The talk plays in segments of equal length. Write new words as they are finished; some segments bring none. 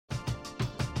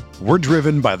We're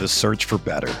driven by the search for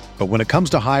better. But when it comes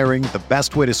to hiring, the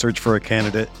best way to search for a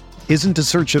candidate isn't to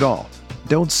search at all.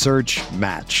 Don't search,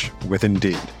 match with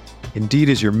Indeed. Indeed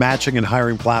is your matching and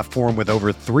hiring platform with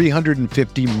over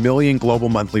 350 million global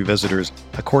monthly visitors,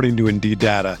 according to Indeed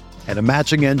data, and a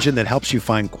matching engine that helps you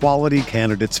find quality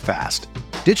candidates fast.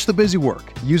 Ditch the busy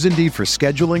work. Use Indeed for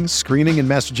scheduling, screening, and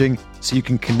messaging so you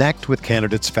can connect with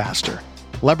candidates faster.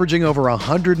 Leveraging over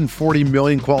 140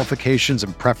 million qualifications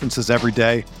and preferences every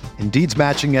day, Indeed's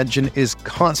matching engine is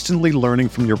constantly learning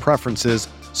from your preferences,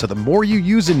 so the more you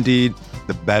use Indeed,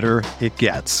 the better it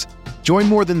gets. Join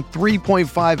more than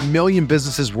 3.5 million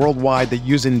businesses worldwide that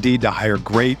use Indeed to hire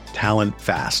great talent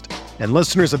fast. And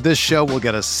listeners of this show will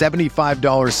get a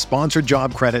 $75 sponsored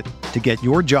job credit to get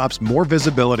your jobs more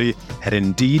visibility at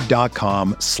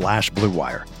Indeed.com/Blue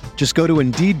Wire. Just go to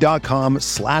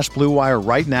Indeed.com/Blue Wire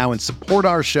right now and support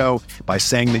our show by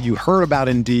saying that you heard about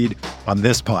Indeed on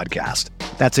this podcast.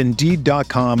 That's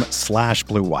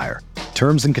Indeed.com/Blue Wire.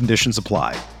 Terms and conditions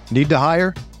apply. Need to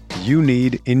hire? You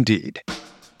need Indeed.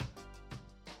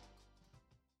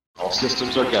 All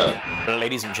systems are go.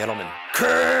 Ladies and gentlemen,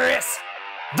 Chris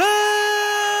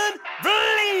Van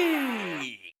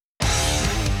Vliet!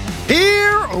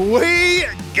 Here we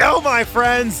go, my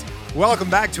friends. Welcome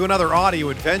back to another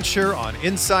audio adventure on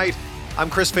Insight. I'm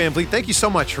Chris Van Vliet. Thank you so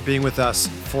much for being with us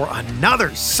for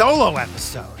another solo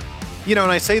episode. You know,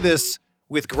 and I say this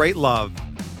with great love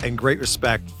and great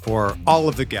respect for all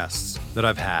of the guests that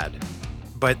I've had.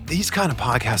 But these kind of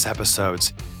podcast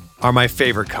episodes are my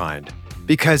favorite kind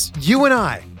because you and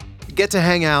I get to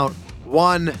hang out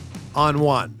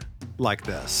one-on-one like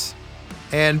this.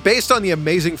 And based on the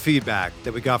amazing feedback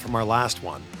that we got from our last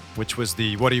one, which was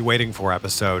the What Are You Waiting For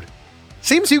episode,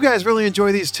 seems you guys really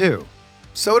enjoy these too.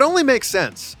 So it only makes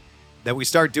sense that we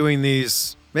start doing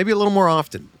these maybe a little more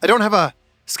often. I don't have a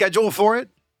schedule for it.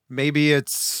 Maybe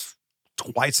it's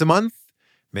twice a month.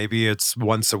 Maybe it's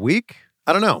once a week.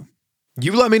 I don't know.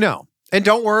 You let me know. And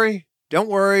don't worry.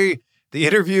 The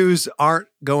interviews aren't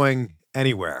going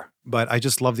anywhere, but I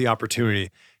just love the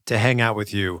opportunity to hang out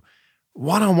with you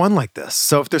one-on-one like this.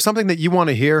 So if there's something that you want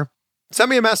to hear, send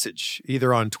me a message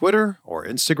either on Twitter or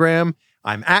Instagram.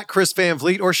 I'm at Chris Van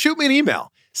Vliet, or shoot me an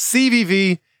email,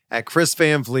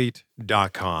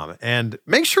 cvv@chrisvanvliet.com. And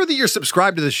make sure that you're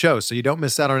subscribed to the show so you don't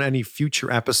miss out on any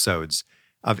future episodes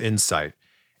of Insight.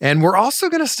 And we're also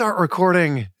going to start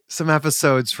recording some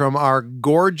episodes from our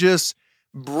gorgeous,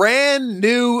 brand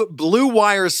new Blue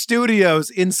Wire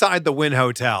studios inside the Wynn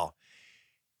Hotel.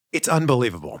 It's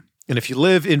unbelievable. And if you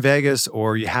live in Vegas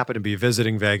or you happen to be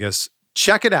visiting Vegas,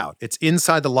 check it out. It's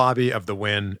inside the lobby of the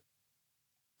Wynn.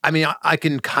 I mean, I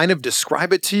can kind of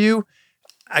describe it to you.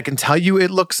 I can tell you it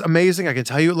looks amazing. I can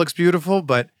tell you it looks beautiful,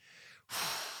 but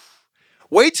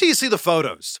wait till you see the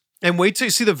photos and wait till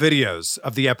you see the videos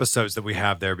of the episodes that we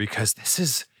have there, because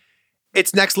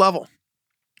it's next level.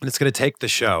 And it's going to take the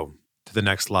show to the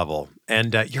next level.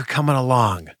 And you're coming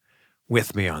along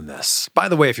with me on this. By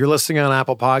the way, if you're listening on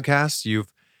Apple Podcasts,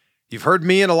 you've heard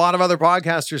me and a lot of other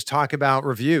podcasters talk about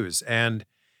reviews. And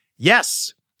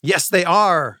yes, they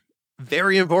are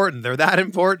very important. They're that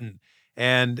important.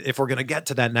 And if we're going to get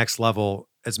to that next level,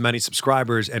 as many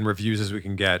subscribers and reviews as we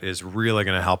can get is really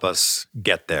going to help us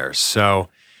get there. So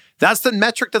that's the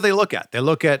metric that they look at. They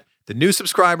look at the new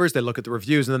subscribers, they look at the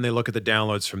reviews, and then they look at the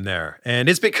downloads from there. And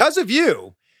it's because of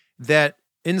you that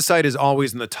Insight is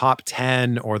always in the top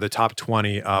 10 or the top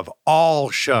 20 of all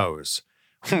shows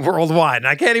worldwide. And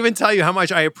I can't even tell you how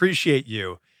much I appreciate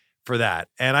you for that.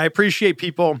 And I appreciate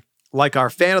people like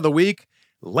our fan of the week,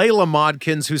 Layla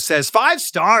Modkins, who says 5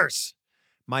 stars.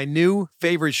 My new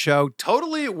favorite show,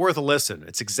 totally worth a listen.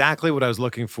 It's exactly what I was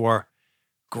looking for.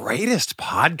 Greatest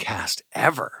podcast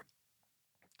ever.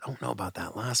 Don't know about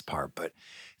that last part, but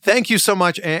thank you so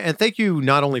much. And thank you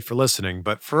not only for listening,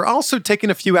 but for also taking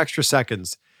a few extra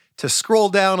seconds to scroll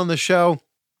down on the show,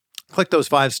 click those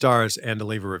 5 stars, and to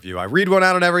leave a review. I read one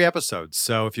out on every episode.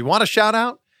 So if you want a shout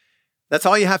out, that's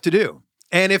all you have to do.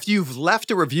 And if you've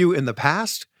left a review in the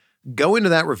past, go into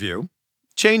that review,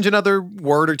 change another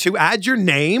word or two, add your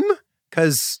name,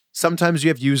 because sometimes you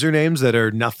have usernames that are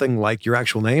nothing like your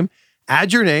actual name.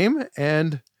 Add your name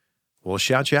and we'll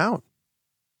shout you out.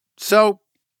 So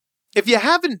if you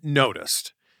haven't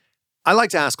noticed, I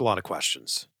like to ask a lot of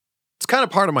questions. It's kind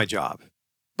of part of my job,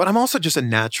 but I'm also just a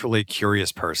naturally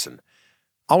curious person.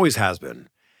 Always has been.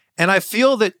 And I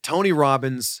feel that Tony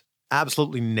Robbins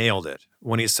absolutely nailed it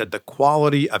when he said the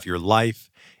quality of your life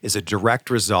is a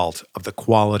direct result of the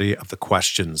quality of the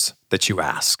questions that you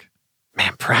ask.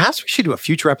 Man, perhaps we should do a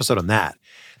future episode on that.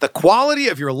 The quality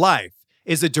of your life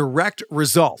is a direct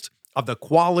result of the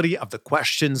quality of the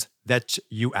questions that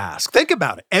you ask. Think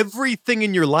about it. Everything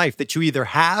in your life that you either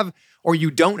have or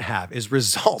you don't have is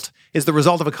the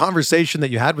result of a conversation that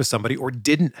you had with somebody or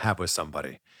didn't have with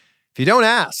somebody. If you don't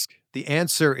ask, the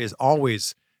answer is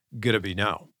always going to be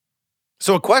no.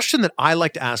 So a question that I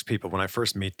like to ask people when I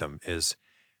first meet them is,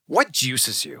 what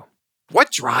juices you?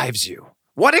 What drives you?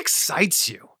 What excites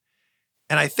you?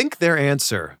 And I think their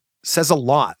answer says a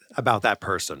lot about that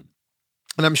person.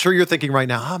 And I'm sure you're thinking right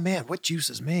now, oh man, what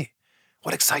juices me?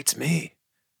 What excites me?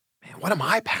 Man, what am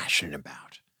I passionate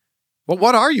about? Well,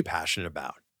 what are you passionate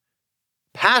about?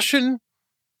 Passion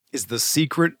is the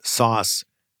secret sauce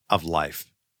of life.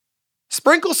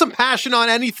 Sprinkle some passion on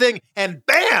anything and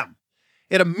bam,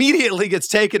 it immediately gets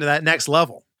taken to that next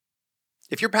level.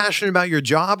 If you're passionate about your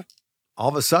job, all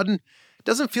of a sudden, it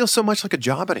doesn't feel so much like a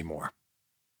job anymore.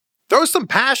 Throw some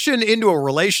passion into a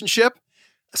relationship,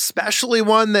 especially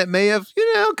one that may have,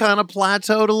 kind of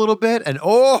plateaued a little bit. And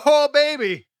oh,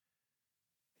 baby,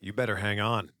 you better hang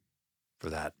on for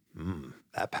that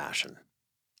passion.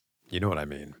 You know what I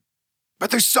mean?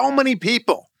 But there's so many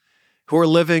people who are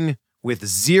living with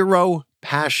zero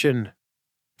passion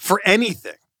for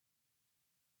anything.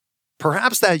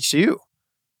 Perhaps that's you.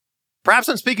 Perhaps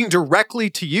I'm speaking directly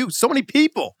to you. So many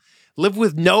people live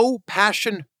with no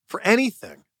passion for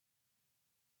anything.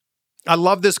 I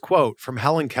love this quote from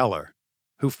Helen Keller,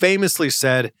 who famously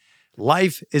said,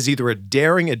 life is either a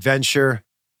daring adventure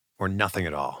or nothing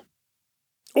at all.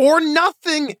 Or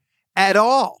nothing at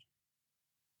all.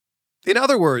 In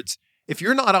other words, if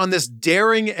you're not on this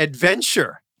daring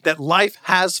adventure that life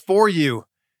has for you,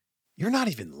 you're not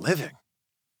even living.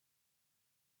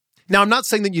 Now, I'm not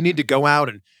saying that you need to go out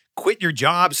and quit your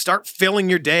job, start filling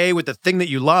your day with the thing that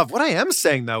you love. What I am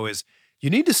saying, though, is you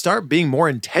need to start being more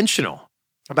intentional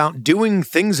about doing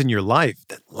things in your life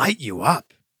that light you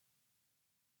up.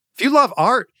 If you love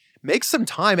art, make some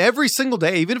time every single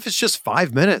day, even if it's just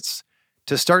 5 minutes,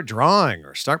 to start drawing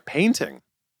or start painting.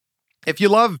 If you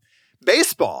love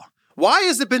baseball, why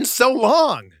has it been so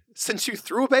long since you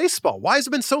threw a baseball? Why has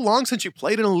it been so long since you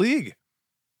played in a league?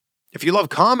 If you love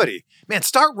comedy, man,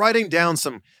 start writing down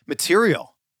some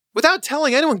material. Without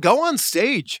telling anyone, go on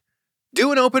stage,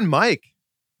 do an open mic,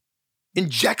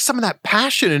 inject some of that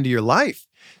passion into your life.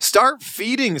 Start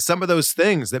feeding some of those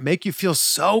things that make you feel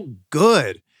so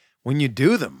good when you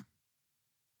do them.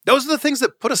 Those are the things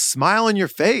that put a smile on your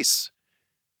face.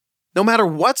 No matter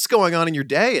what's going on in your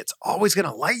day, it's always going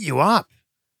to light you up.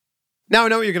 Now I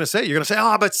know what you're going to say. You're going to say,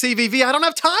 but CVV, I don't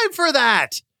have time for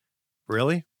that.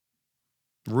 Really?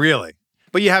 Really?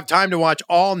 But you have time to watch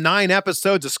all 9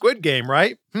 episodes of Squid Game,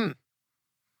 right?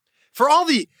 For all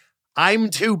the I'm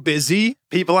too busy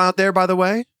people out there, by the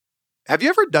way, have you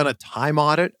ever done a time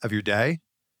audit of your day?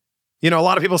 A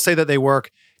lot of people say that they work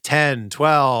 10,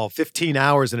 12, 15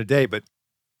 hours in a day, but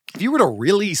if you were to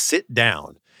really sit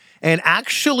down and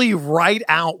actually write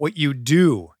out what you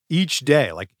do each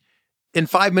day, like in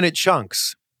 5-minute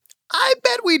chunks, I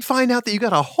bet we'd find out that you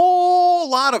got a whole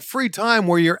lot of free time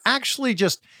where you're actually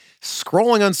just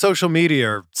scrolling on social media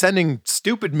or sending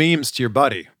stupid memes to your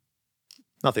buddy.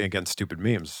 Nothing against stupid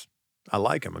memes. I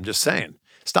like them. I'm just saying.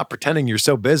 Stop pretending you're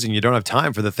so busy and you don't have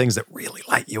time for the things that really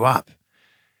light you up.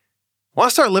 Want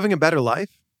to start living a better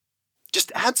life?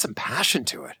 Just add some passion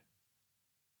to it.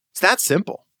 It's that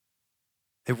simple.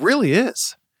 It really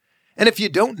is. And if you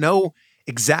don't know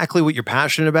exactly what you're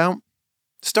passionate about,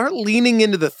 start leaning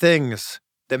into the things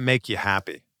that make you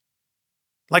happy.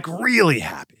 Like really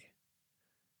happy.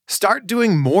 Start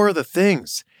doing more of the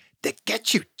things that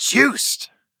get you juiced.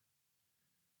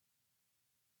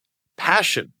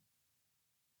 Passion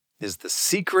is the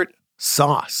secret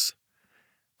sauce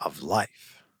of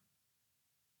life.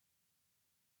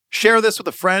 Share this with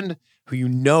a friend who you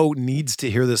know needs to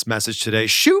hear this message today.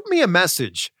 Shoot me a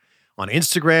message on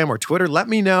Instagram or Twitter. Let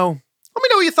me know. Let me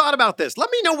know what you thought about this.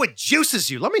 Let me know what juices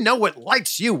you. Let me know what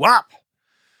lights you up.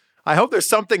 I hope there's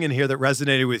something in here that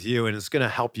resonated with you and is going to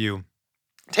help you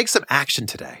take some action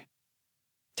today.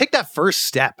 Take that first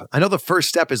step. I know the first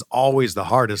step is always the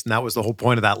hardest, and that was the whole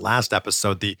point of that last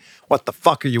episode, the what the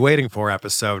fuck are you waiting for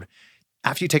episode.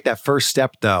 After you take that first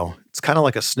step, though, it's kind of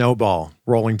like a snowball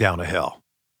rolling down a hill.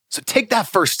 So take that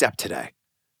first step today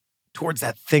towards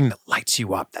that thing that lights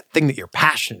you up, that thing that you're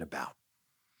passionate about.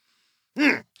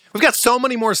 We've got so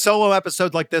many more solo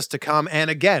episodes like this to come. And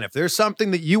again, if there's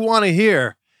something that you want to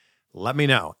hear, let me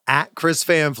know. At Chris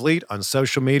Van Vliet on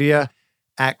social media,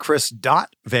 at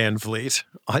Chris.VanVliet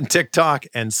on TikTok,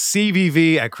 and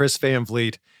CVV at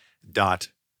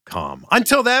ChrisVanVliet.com.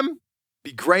 Until then,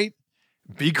 be great,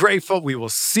 be grateful. We will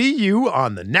see you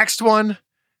on the next one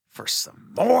for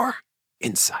some more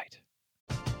insight.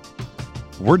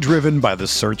 We're driven by the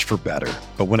search for better.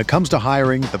 But when it comes to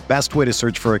hiring, the best way to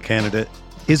search for a candidate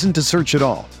isn't to search at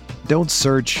all. Don't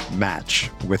search,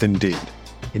 match with Indeed.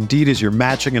 Indeed is your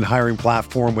matching and hiring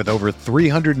platform with over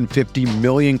 350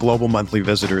 million global monthly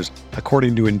visitors,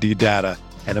 according to Indeed data,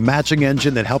 and a matching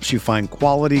engine that helps you find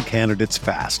quality candidates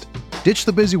fast. Ditch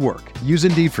the busy work. Use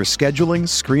Indeed for scheduling,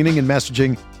 screening, and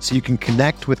messaging so you can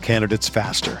connect with candidates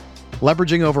faster.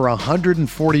 Leveraging over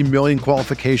 140 million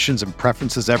qualifications and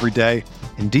preferences every day,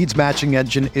 Indeed's matching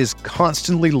engine is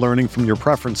constantly learning from your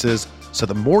preferences, so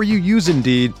the more you use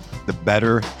Indeed, the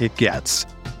better it gets.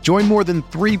 Join more than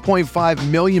 3.5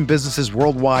 million businesses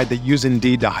worldwide that use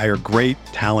Indeed to hire great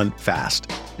talent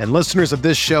fast. And listeners of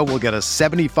this show will get a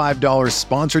 $75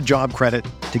 sponsored job credit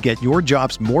to get your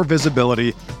jobs more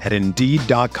visibility at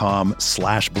Indeed.com/Blue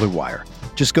Wire.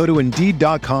 Just go to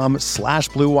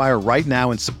Indeed.com/Blue Wire right now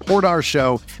and support our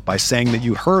show by saying that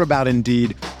you heard about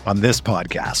Indeed on this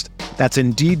podcast. That's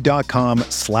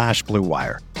Indeed.com/Blue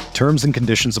Wire. Terms and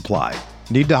conditions apply.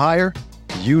 Need to hire?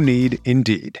 You need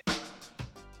Indeed.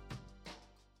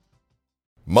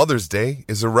 Mother's Day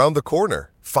is around the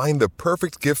corner. Find the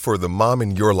perfect gift for the mom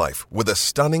in your life with a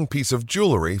stunning piece of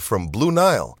jewelry from Blue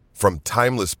Nile. From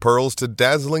timeless pearls to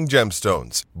dazzling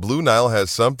gemstones, Blue Nile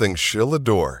has something she'll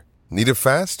adore. Need it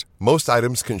fast? Most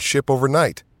items can ship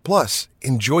overnight. Plus,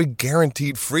 enjoy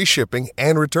guaranteed free shipping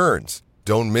and returns.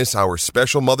 Don't miss our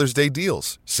special Mother's Day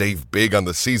deals. Save big on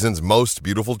the season's most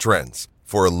beautiful trends.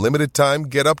 For a limited time,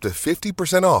 get up to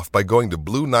 50% off by going to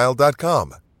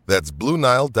BlueNile.com. That's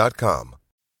BlueNile.com.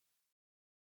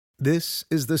 This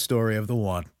is the story of the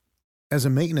one. As a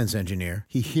maintenance engineer,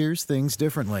 he hears things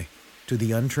differently. To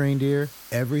the untrained ear,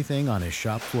 everything on his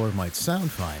shop floor might sound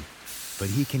fine, but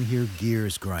he can hear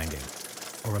gears grinding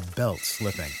or a belt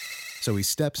slipping. So he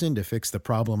steps in to fix the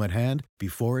problem at hand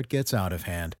before it gets out of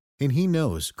hand. And he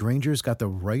knows Grainger's got the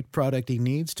right product he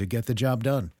needs to get the job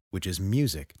done, which is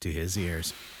music to his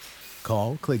ears.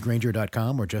 Call, click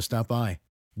Grainger.com, or just stop by.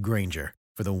 Grainger,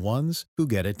 for the ones who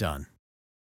get it done.